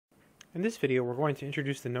In this video, we're going to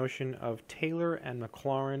introduce the notion of Taylor and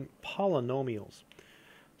Maclaurin polynomials.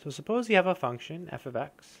 So suppose you have a function, f of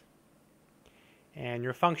x, and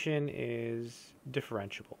your function is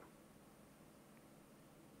differentiable.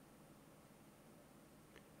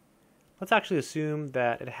 Let's actually assume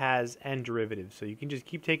that it has n derivatives. So you can just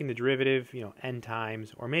keep taking the derivative, n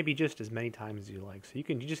times, or maybe just as many times as you like. So you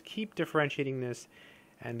can just keep differentiating this,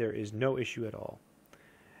 and there is no issue at all.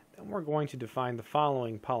 Then we're going to define the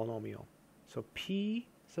following polynomial. So p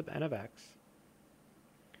sub n of x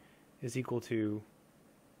is equal to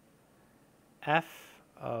f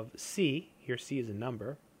of c, here c is a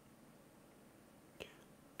number,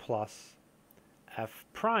 plus f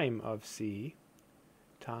prime of c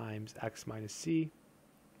times x minus c,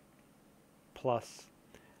 plus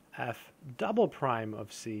f double prime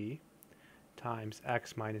of c times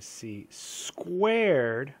x minus c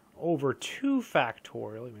squared over 2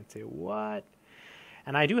 factorial. You might say, what?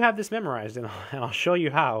 And I do have this memorized, and I'll show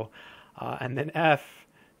you how. And then f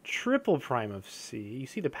triple prime of c. You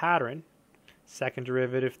see the pattern. Second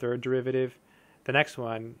derivative, third derivative. The next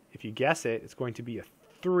one, if you guess it, it's going to be a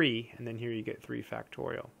 3, and then here you get 3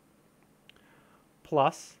 factorial.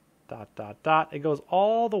 Plus, dot, dot, dot. It goes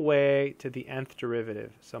all the way to the nth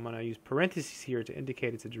derivative. So I'm going to use parentheses here to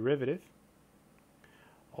indicate it's a derivative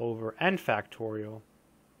over n factorial.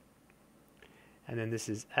 And then this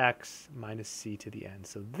is x minus c to the n.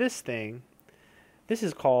 So this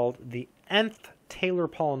is called the nth Taylor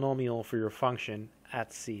polynomial for your function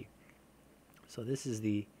at c. So this is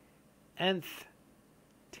the nth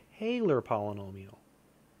Taylor polynomial.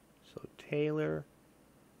 So Taylor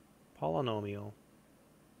polynomial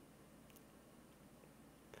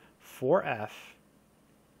for f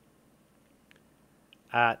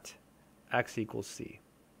at x equals c.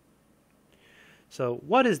 So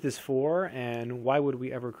what is this for, and why would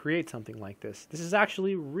we ever create something like this? This is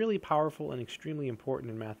actually really powerful and extremely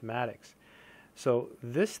important in mathematics. So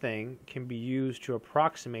this thing can be used to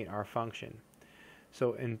approximate our function.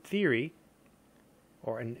 So in theory,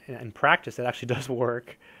 or in practice, it actually does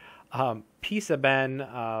work. P sub n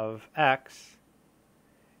of x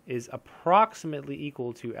is approximately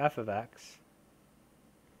equal to f of x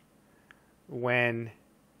when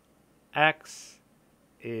x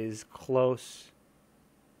is close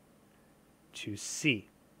to c.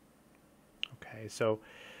 Okay, so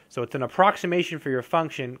it's an approximation for your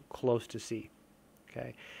function close to c.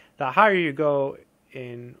 Okay, the higher you go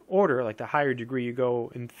in order, like the higher degree you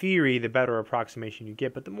go in theory, the better approximation you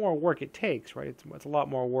get, but the more work it takes, right? It's a lot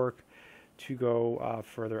more work to go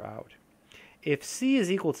further out. If c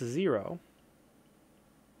is equal to 0,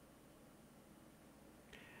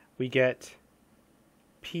 we get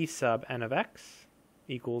p sub n of x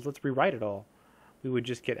equals, let's rewrite it all. We would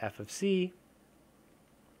just get f of c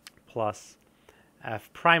plus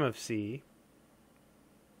f prime of c.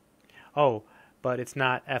 Oh, but it's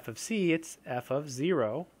not f of c, it's f of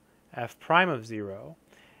 0, f prime of 0.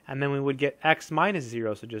 And then we would get x minus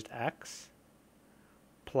 0, so just x,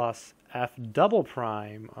 plus f double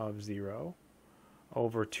prime of 0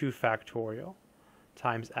 over 2 factorial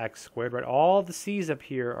times x squared, right? All the c's up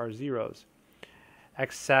here are zeros,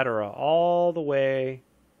 etc., all the way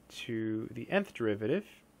to the nth derivative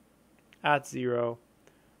at 0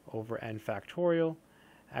 over n factorial,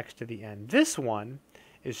 x to the n. This one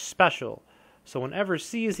is special. So whenever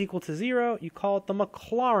c is equal to 0, you call it the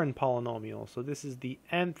Maclaurin polynomial. So this is the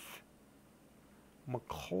nth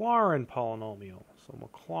Maclaurin polynomial. So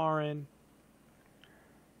Maclaurin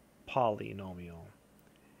polynomial.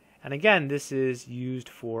 And again, this is used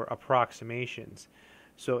for approximations.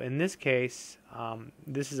 So in this case,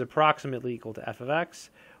 this is approximately equal to f of x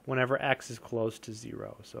whenever x is close to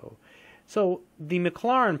 0. So the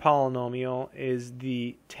Maclaurin polynomial is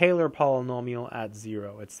the Taylor polynomial at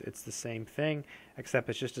 0. It's the same thing, except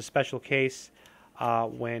it's just a special case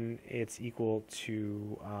when it's equal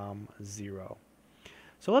to 0.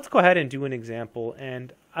 So let's go ahead and do an example,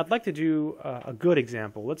 and I'd like to do a good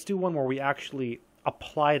example. Let's do one where we actually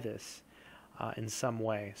apply this in some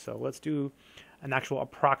way. So let's do an actual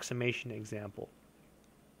approximation example.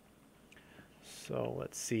 So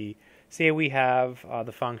let's see. Say we have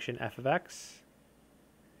the function f of x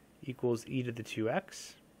equals e to the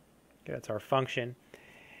 2x. Okay, that's our function.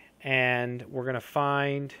 And we're going to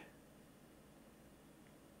find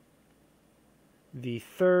the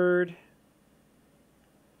third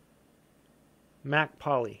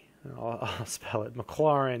I'll spell it,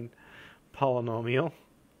 Maclaurin polynomial.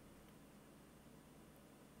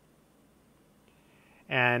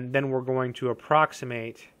 And then we're going to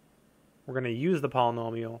we're going to use the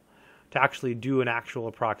polynomial to actually do an actual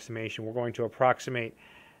approximation. We're going to approximate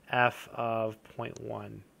f of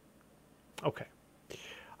 0.1. Okay.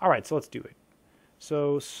 All right, so let's do it.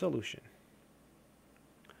 So solution.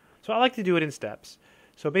 So I like to do it in steps.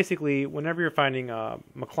 So basically, whenever you're finding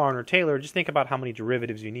Maclaurin or Taylor, just think about how many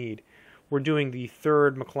derivatives you need. We're doing the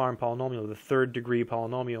third Maclaurin polynomial, the third degree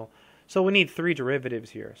polynomial. So we need 3 derivatives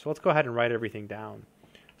here. So let's go ahead and write everything down.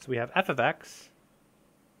 So we have f of x,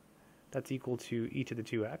 that's equal to e to the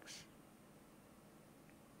 2x.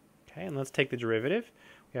 Okay, and let's take the derivative.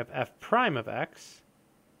 We have f prime of x.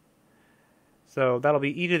 So that'll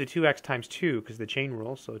be e to the 2x times 2, because the chain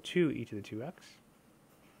rule, so 2 e to the 2x.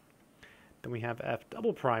 Then we have f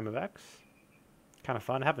double prime of x. Kind of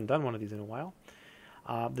fun, I haven't done one of these in a while.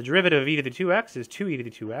 The derivative of e to the 2x is 2e to the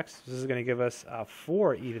 2x. So this is going to give us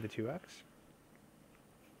 4e to the 2x.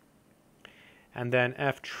 And then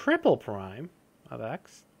f triple prime of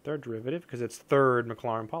x, third derivative, because it's third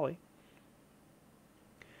Maclaurin poly.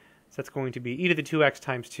 So that's going to be e to the 2x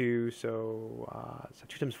times 2, so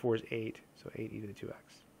 2 times 4 is 8, so 8e to the 2x.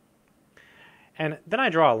 And then I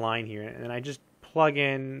draw a line here, and I just plug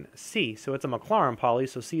in c. So it's a Maclaurin poly,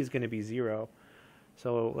 so c is going to be 0.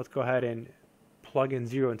 So let's go ahead and plug in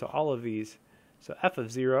 0 into all of these. So f of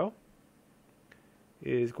 0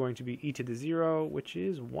 is going to be e to the 0, which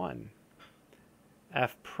is 1.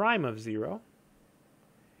 F prime of 0,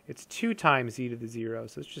 it's 2 times e to the 0,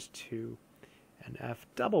 so it's just 2. And f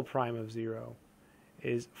double prime of 0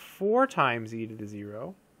 is 4 times e to the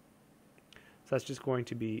 0, so that's just going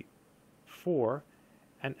to be 4.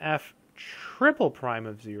 And f triple prime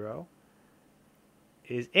of 0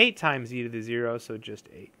 is 8 times e to the 0, so just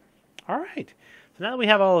 8. All right, so now that we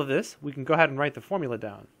have all of this, we can go ahead and write the formula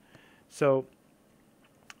down. So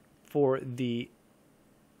for the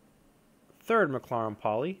third Maclaurin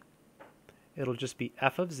poly, it'll just be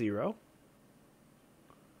f of 0,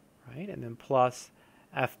 right? And then plus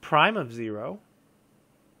f prime of 0,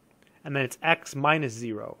 and then it's x minus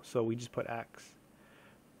 0, so we just put x,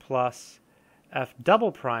 plus f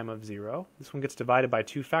double prime of 0. This one gets divided by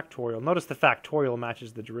 2 factorial. Notice the factorial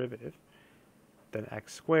matches the derivative. Then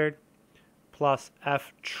x squared, plus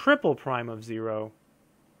f triple prime of 0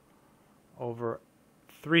 over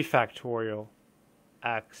 3 factorial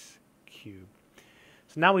x cubed.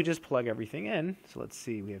 So now we just plug everything in. So let's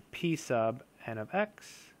see, we have p sub n of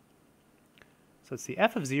x. So let's see,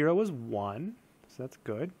 f of 0 is 1, so that's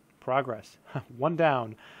good. Progress. 1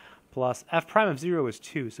 down. Plus f prime of 0 is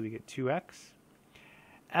 2, so we get 2x.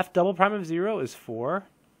 F double prime of 0 is 4,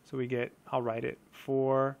 so we get, I'll write it,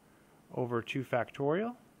 4 over 2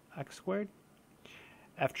 factorial x squared.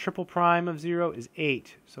 F triple prime of 0 is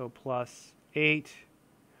 8, so plus 8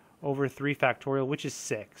 over 3 factorial, which is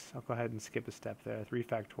 6. I'll go ahead and skip a step there. 3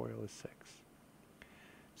 factorial is 6.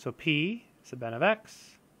 So p sub n of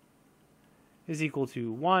x is equal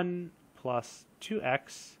to 1 plus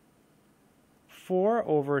 2x. 4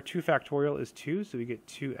 over 2 factorial is 2, so we get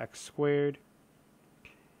 2x squared.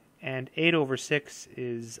 And 8 over 6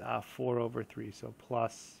 is 4 over 3, so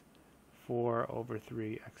plus 4 over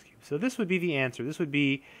 3x cubed. So this would be the answer. This would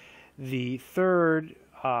be the third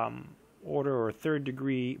order or third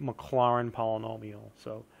degree Maclaurin polynomial.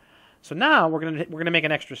 So now we're gonna make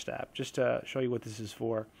an extra step just to show you what this is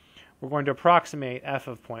for. We're going to approximate f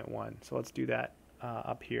of 0.1. So let's do that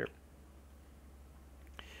up here.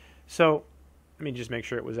 So let me just make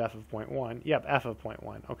sure it was f of 0.1. Yep, f of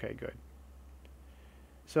 0.1. Okay, good.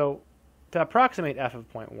 So to approximate f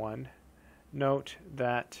of 0.1, note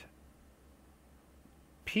that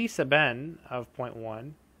p sub n of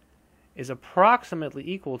 0.1 is approximately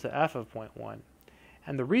equal to f of 0.1.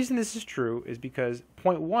 And the reason this is true is because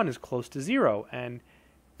 0.1 is close to 0, and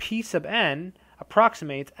p sub n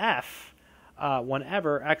approximates f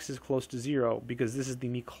whenever x is close to 0, because this is the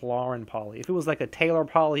Maclaurin poly. If it was like a Taylor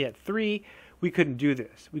poly at 3, we couldn't do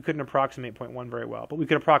this. We couldn't approximate 0.1 very well, but we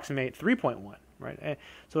could approximate 3.1, right?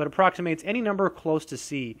 So it approximates any number close to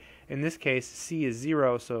c. In this case, c is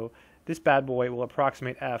 0, so this bad boy will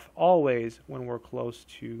approximate f always when we're close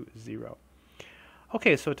to 0.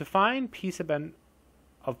 Okay, so to find p sub n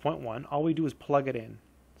of 0.1, all we do is plug it in.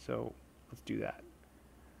 So let's do that.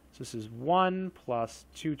 So this is 1 plus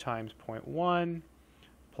 2 times 0.1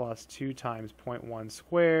 plus 2 times 0.1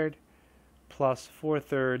 squared plus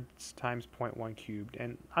 4/3 times 0.1 cubed.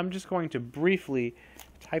 And I'm just going to briefly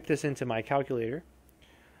type this into my calculator.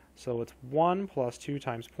 So it's 1 plus 2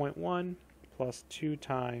 times 0.1 plus 2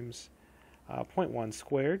 times 0.1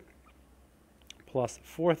 squared plus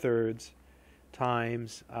 4/3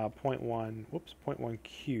 times 0.1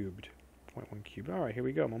 cubed. 0.1 cubed. All right, here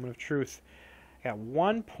we go. Moment of truth. I got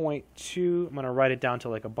 1.2. I'm going to write it down to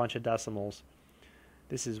like a bunch of decimals.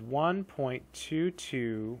 This is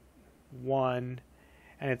 1.221,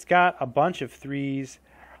 and it's got a bunch of 3s.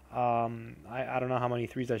 I don't know how many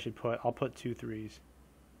 3's I should put. I'll put 2 3's.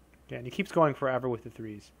 Okay, and he keeps going forever with the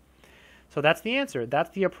 3's. So that's the answer. That's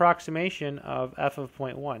the approximation of f of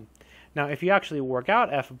 0.1. Now, if you actually work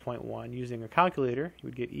out f of 0.1 using a calculator, you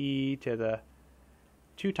would get e to the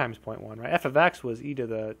 2 times 0.1, right? F of x was e to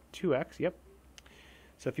the 2x, yep.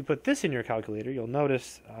 So if you put this in your calculator, you'll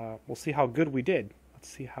notice, we'll see how good we did. Let's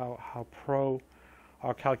see how pro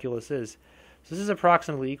our calculus is. So this is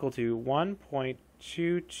approximately equal to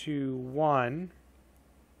 1.221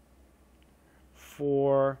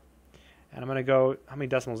 for, and I'm going to go, how many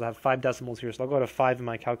decimals? I have 5 decimals here, so I'll go to 5 in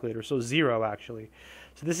my calculator, so 0 actually.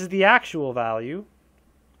 So this is the actual value.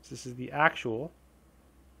 So this is the actual.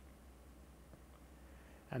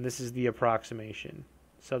 And this is the approximation.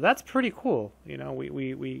 So that's pretty cool. You know,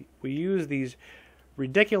 we use these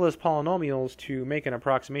ridiculous polynomials to make an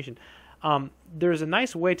approximation. There's a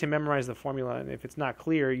nice way to memorize the formula, and if it's not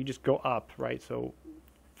clear, you just go up, right? So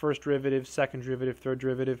first derivative, second derivative, third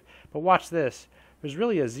derivative. But watch this. There's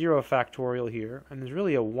really a 0 factorial here, and there's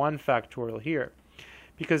really a 1 factorial here.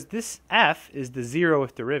 Because this f is the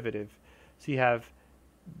 0th derivative. So you have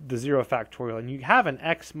the 0 factorial, and you have an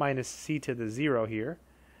x minus c to the 0 here.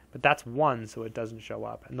 But that's 1, so it doesn't show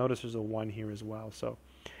up. And notice there's a 1 here as well. So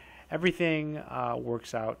everything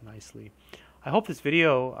works out nicely. I hope this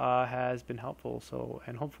video has been helpful.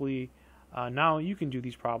 And hopefully now you can do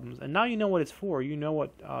these problems. And now you know what it's for. You know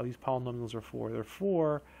what these polynomials are for. They're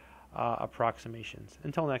for approximations.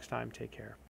 Until next time, take care.